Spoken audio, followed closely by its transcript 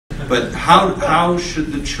But how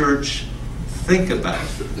should the church think about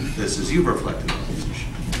this as you've reflected on these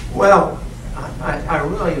issues? Well, I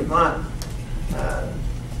really have not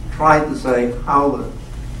tried to say how the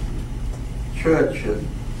church should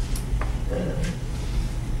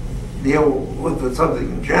deal with the subject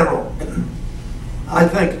in general. I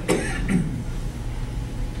think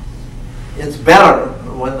it's better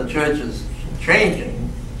when the church is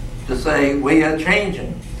changing to say we are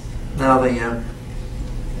changing. Now the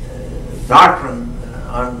doctrine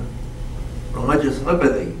on religious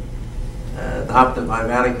liberty adopted by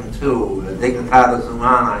Vatican II, Dignitatis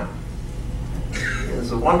Humanae,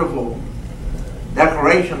 is a wonderful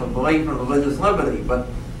declaration of belief in religious liberty, but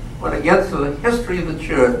when it gets to the history of the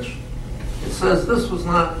church, it says this was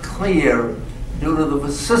not clear due to the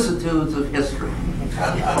vicissitudes of history.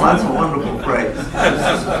 Well, that's a wonderful phrase.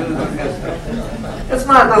 Vicissitudes of history. It's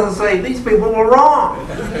not, it doesn't say these people were wrong.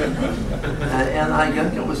 And I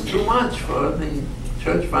think it was too much for the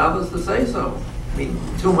church fathers to say so. I mean,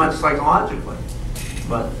 too much psychologically.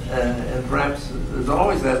 But, and perhaps there's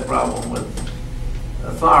always that problem with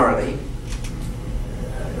authority.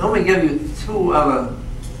 Let me give you two other,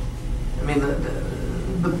 I mean,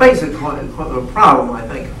 the basic problem, I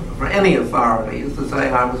think, for any authority is to say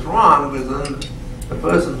I was wrong, because then the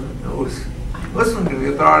person who was listening to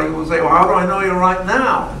the authority will say, well, how do I know you're right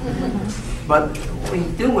now? But we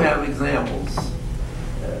do have examples,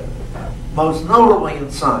 most notably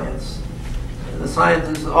in science. The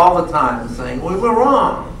scientists all the time are saying, well, we're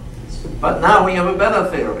wrong, but now we have a better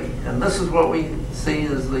theory. And this is what we see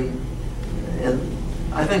as the, and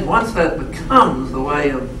I think once that becomes the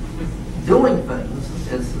way of doing things,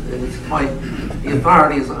 it's quite, the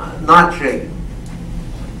authority is not shaken.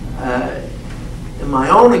 In my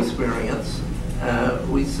own experience,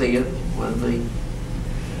 we see it with the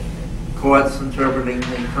courts interpreting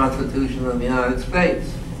the Constitution of the United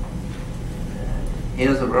States.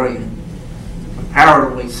 Here's a very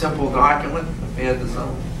comparatively simple document compared to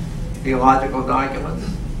some theological documents.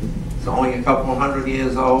 It's only a couple of 100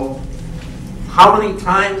 years old. How many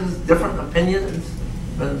times has different opinions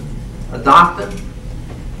been adopted?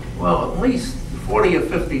 Well, at least 40 or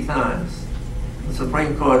 50 times. The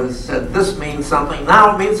Supreme Court has said this means something,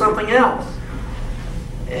 now it means something else.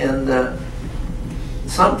 And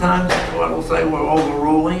sometimes the court will say we're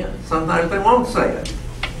overruling it, sometimes they won't say it.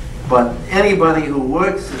 But anybody who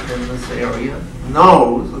works in this area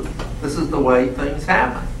knows that this is the way things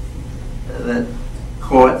happen. That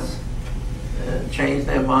courts change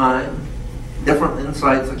their mind, different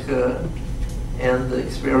insights occur, and the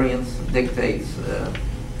experience dictates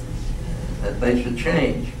that they should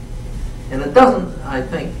change. And it doesn't, I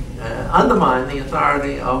think, undermine the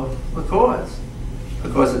authority of the courts,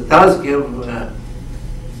 because it does give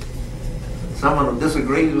someone who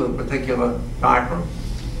disagrees with a particular doctrine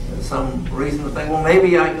some reason to think, well,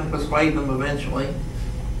 maybe I can persuade them eventually.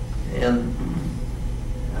 And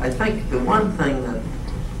I think the one thing that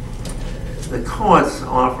the courts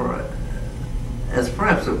offer as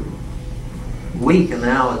perhaps a weak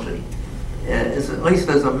analogy is at least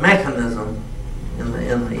there's a mechanism in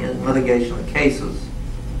the litigation of cases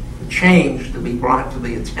for change to be brought to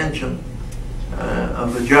the attention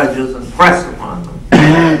of the judges and pressed upon them,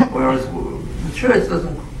 whereas the church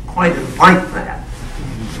doesn't quite invite that.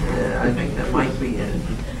 I think there might be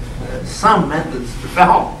some methods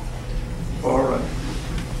developed for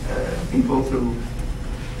people to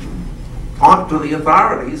talk to the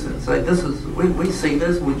authorities and say, "This is we see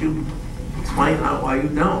this. Would you explain why you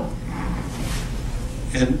don't?"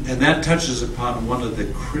 And that touches upon one of the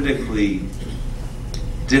critically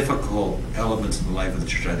difficult elements in the life of the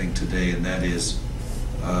church, I think, today, and that is,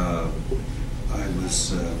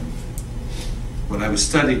 when I was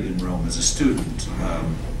studying in Rome as a student,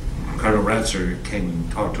 Cardinal Ratzinger came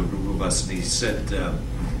and talked to a group of us, and he said,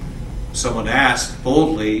 someone asked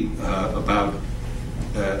boldly about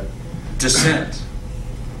dissent.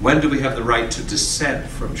 When do we have the right to dissent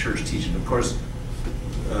from church teaching? Of course,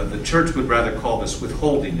 the church would rather call this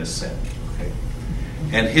withholding dissent. Okay?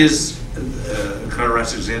 And his, Cardinal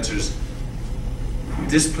Ratzinger's answer is,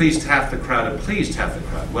 displeased half the crowd and pleased half the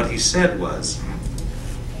crowd. What he said was,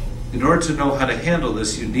 in order to know how to handle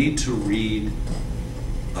this, you need to read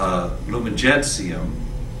Lumen Gentium,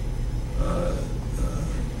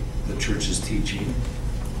 the church's teaching,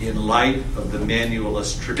 in light of the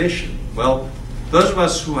manualist tradition. Well, those of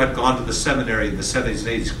us who had gone to the seminary in the 70s and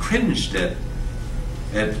 80s cringed at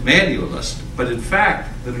manualist, but in fact,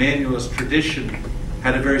 the manualist tradition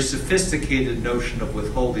had a very sophisticated notion of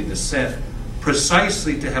withholding dissent,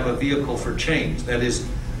 precisely to have a vehicle for change. That is,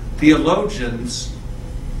 theologians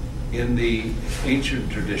in the ancient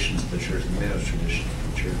traditions of the church, the manualist traditions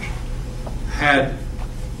of the church, had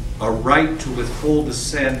a right to withhold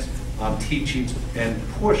dissent on teachings and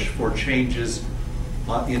push for changes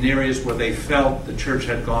in areas where they felt the church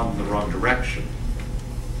had gone in the wrong direction.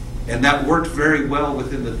 And that worked very well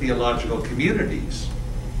within the theological communities.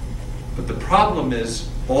 But the problem is,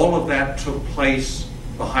 all of that took place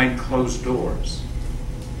behind closed doors.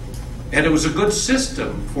 And it was a good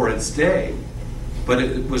system for its day, but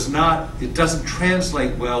it doesn't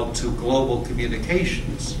translate well to global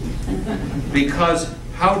communications. Because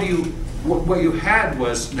what you had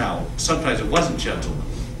was, now, sometimes it wasn't gentlemen,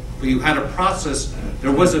 but you had a process,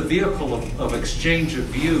 there was a vehicle of exchange of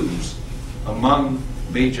views among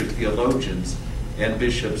major theologians and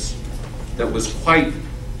bishops that was quite,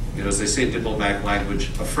 as they say in diplomatic language,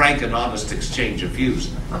 a frank and honest exchange of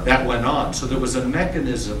views. That went on. So there was a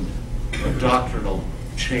mechanism of doctrinal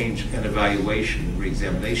change and evaluation and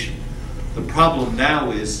reexamination. The problem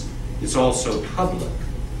now is it's also public.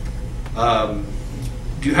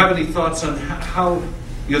 Do you have any thoughts on how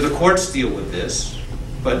the courts deal with this,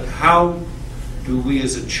 but how do we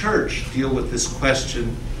as a church deal with this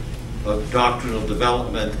question of doctrinal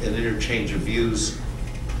development and interchange of views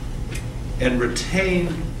and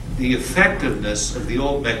retain the effectiveness of the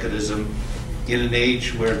old mechanism in an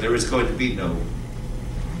age where there is going to be no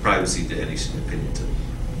privacy to any opinion?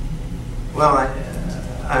 Well,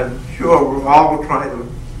 I'm sure we're all trying to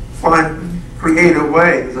find creative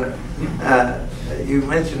ways. You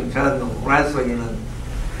mentioned Cardinal Ratzinger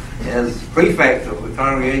as prefect of the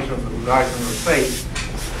Congregation for the Doctrine of Faith.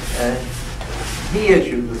 He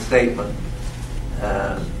issued a statement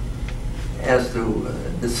as to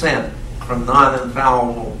dissent from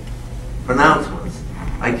non-infallible pronouncements.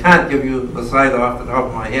 I can't give you the site off the top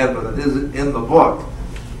of my head, but it is in the book.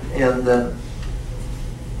 And the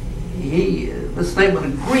statement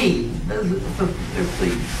agreed. If the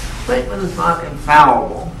statement is not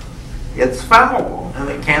infallible, it's fallible, and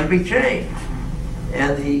it can be changed.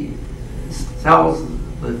 And he tells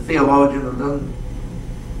the theologian who doesn't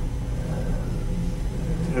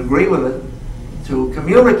agree with it to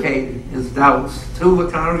communicate his doubts to the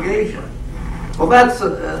congregation. Well, that's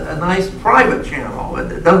a nice private channel.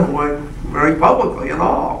 It doesn't work very publicly at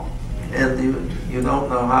all. And you don't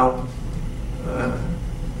know how...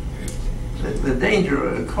 the danger,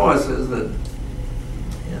 of course, is that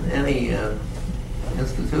in any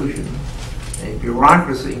institution, a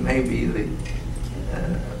bureaucracy may be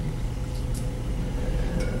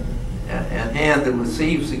at hand to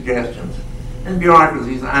receive suggestions, and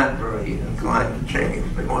bureaucracies aren't very inclined to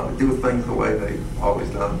change. They want to do things the way they've always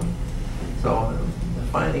done them. So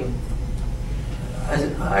finding,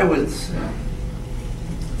 I would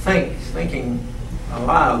thinking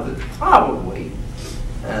aloud that probably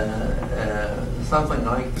something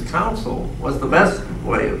like the council was the best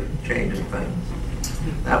way of changing things.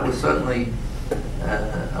 That was certainly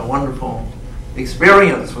a wonderful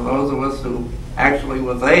experience for those of us who actually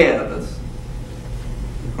were there. This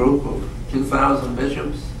group of 2,000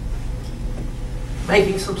 bishops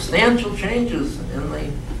making substantial changes in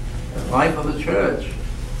the life of the church.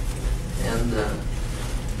 And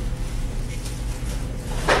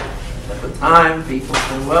at the time, people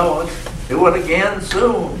said, well, let's do it again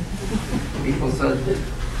soon. People said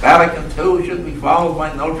Vatican II should be followed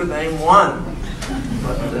by Notre Dame I.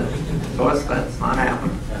 But, of course, that's not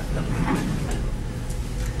happening.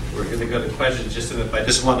 We're going to go to questions just a minute. I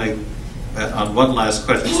just want to, on one last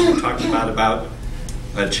question, we talked about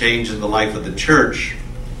a change in the life of the church,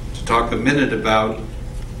 to talk a minute about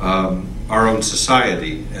our own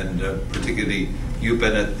society, and particularly you've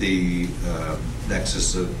been at the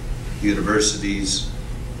nexus of universities,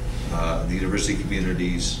 the university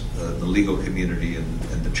communities, the legal community,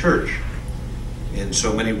 and the church, in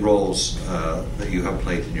so many roles that you have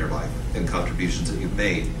played in your life and contributions that you've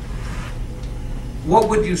made. What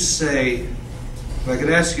would you say, if I could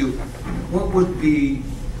ask you, what would be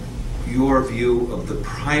your view of the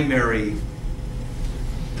primary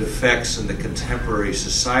defects in the contemporary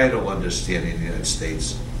societal understanding in the United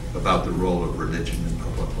States about the role of religion in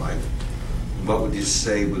public life? What would you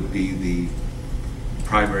say would be the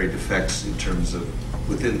primary defects in terms of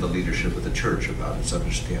within the leadership of the church about its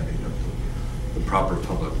understanding of the proper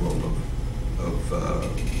public role of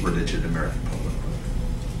religion in American public life?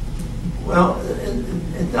 Well,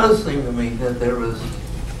 it does seem to me that there is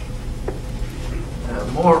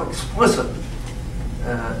more explicit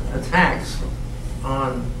attacks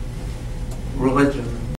on religion